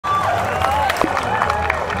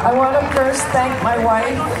I want to first thank my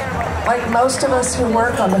wife. Like most of us who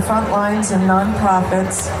work on the front lines in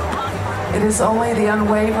nonprofits, it is only the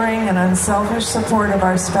unwavering and unselfish support of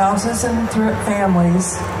our spouses and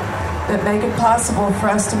families that make it possible for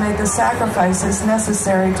us to make the sacrifices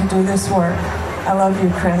necessary to do this work. I love you,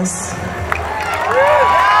 Chris.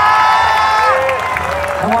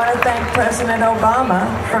 I want to thank President Obama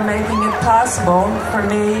for making it possible for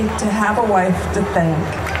me to have a wife to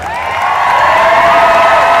thank.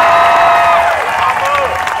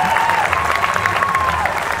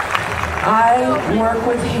 I work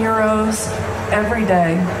with heroes every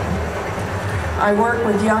day. I work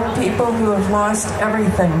with young people who have lost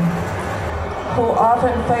everything, who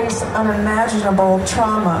often face unimaginable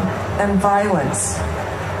trauma and violence,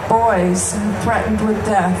 boys threatened with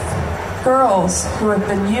death, girls who have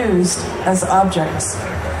been used as objects,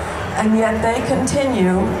 and yet they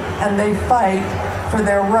continue and they fight for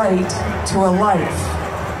their right to a life.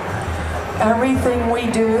 Everything we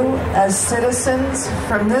do as citizens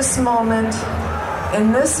from this moment,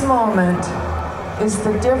 in this moment, is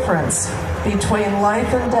the difference between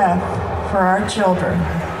life and death for our children.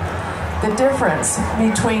 The difference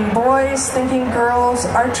between boys thinking girls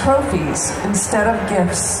are trophies instead of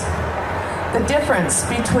gifts. The difference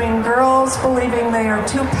between girls believing they are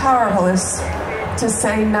too powerless to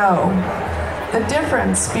say no. The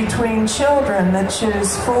difference between children that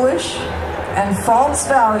choose foolish and false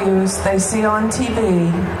values they see on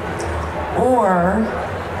TV, or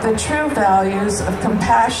the true values of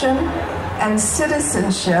compassion and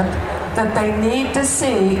citizenship that they need to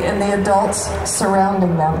see in the adults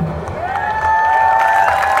surrounding them.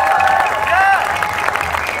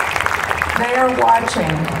 They are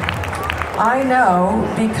watching. I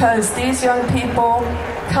know, because these young people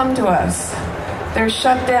come to us. They're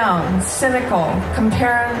shut down, cynical,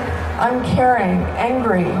 comparing, uncaring,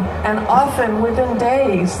 angry, and often within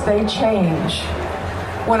days they change.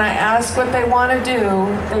 When I ask what they want to do,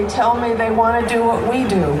 they tell me they want to do what we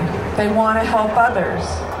do. They want to help others,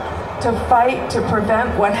 to fight to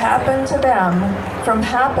prevent what happened to them from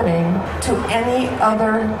happening to any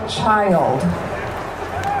other child.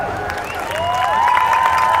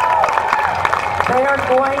 They are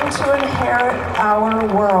going to inherit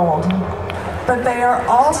our world, but they are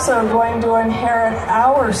also going to inherit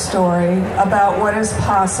our story about what is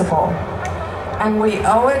possible. And we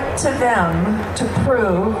owe it to them to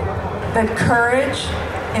prove that courage,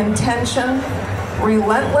 intention,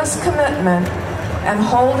 relentless commitment, and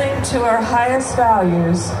holding to our highest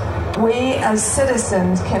values, we as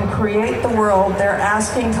citizens can create the world they're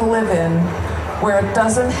asking to live in, where it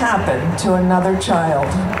doesn't happen to another child.